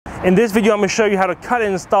In this video, I'm going to show you how to cut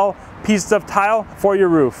and install pieces of tile for your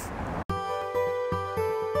roof.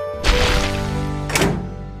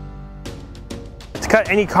 To cut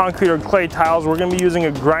any concrete or clay tiles, we're going to be using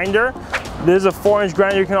a grinder. This is a 4-inch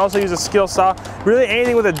grinder. You can also use a Skilsaw. Really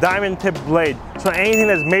anything with a diamond tip blade. So anything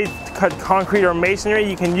that's made to cut concrete or masonry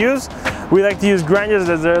you can use. We like to use grinders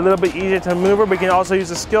as they're a little bit easier to maneuver, but you can also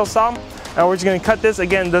use a Skilsaw. And we're just going to cut this.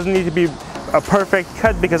 Again, it doesn't need to be a perfect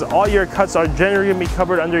cut because all your cuts are generally going to be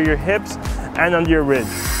covered under your hips and under your ridge.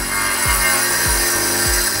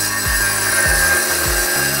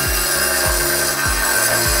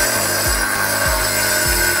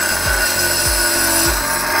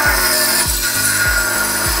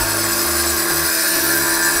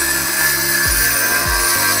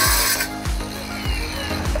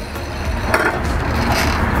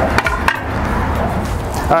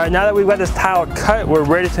 Alright, now that we've got this tile cut, we're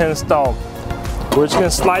ready to install. We're just going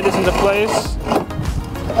to slide this into place.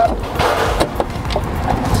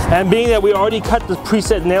 And being that we already cut the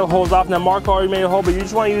preset nail holes off, now Mark already made a hole, but you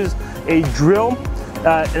just want to use a drill,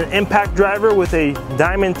 an impact driver with a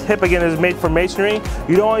diamond tip. Again, it's made for masonry.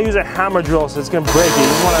 You don't want to use a hammer drill, so it's going to break it. You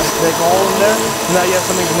just want to make a hole in there, so now you have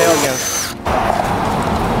something to nail against.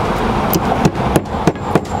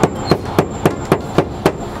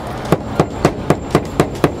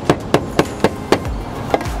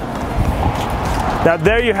 Now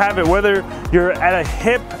there you have it. Whether you're at a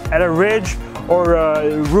hip, at a ridge, or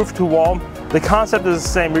a roof to wall, the concept is the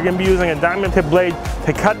same. You're going to be using a diamond tip blade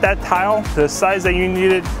to cut that tile to the size that you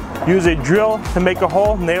need it. Use a drill to make a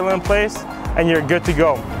hole, nail it in place, and you're good to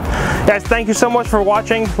go. Guys, thank you so much for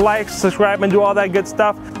watching. Like, subscribe, and do all that good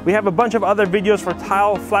stuff. We have a bunch of other videos for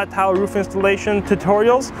tile, flat tile roof installation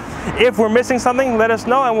tutorials. If we're missing something, let us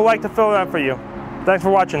know and we'd like to fill it out for you. Thanks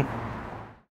for watching.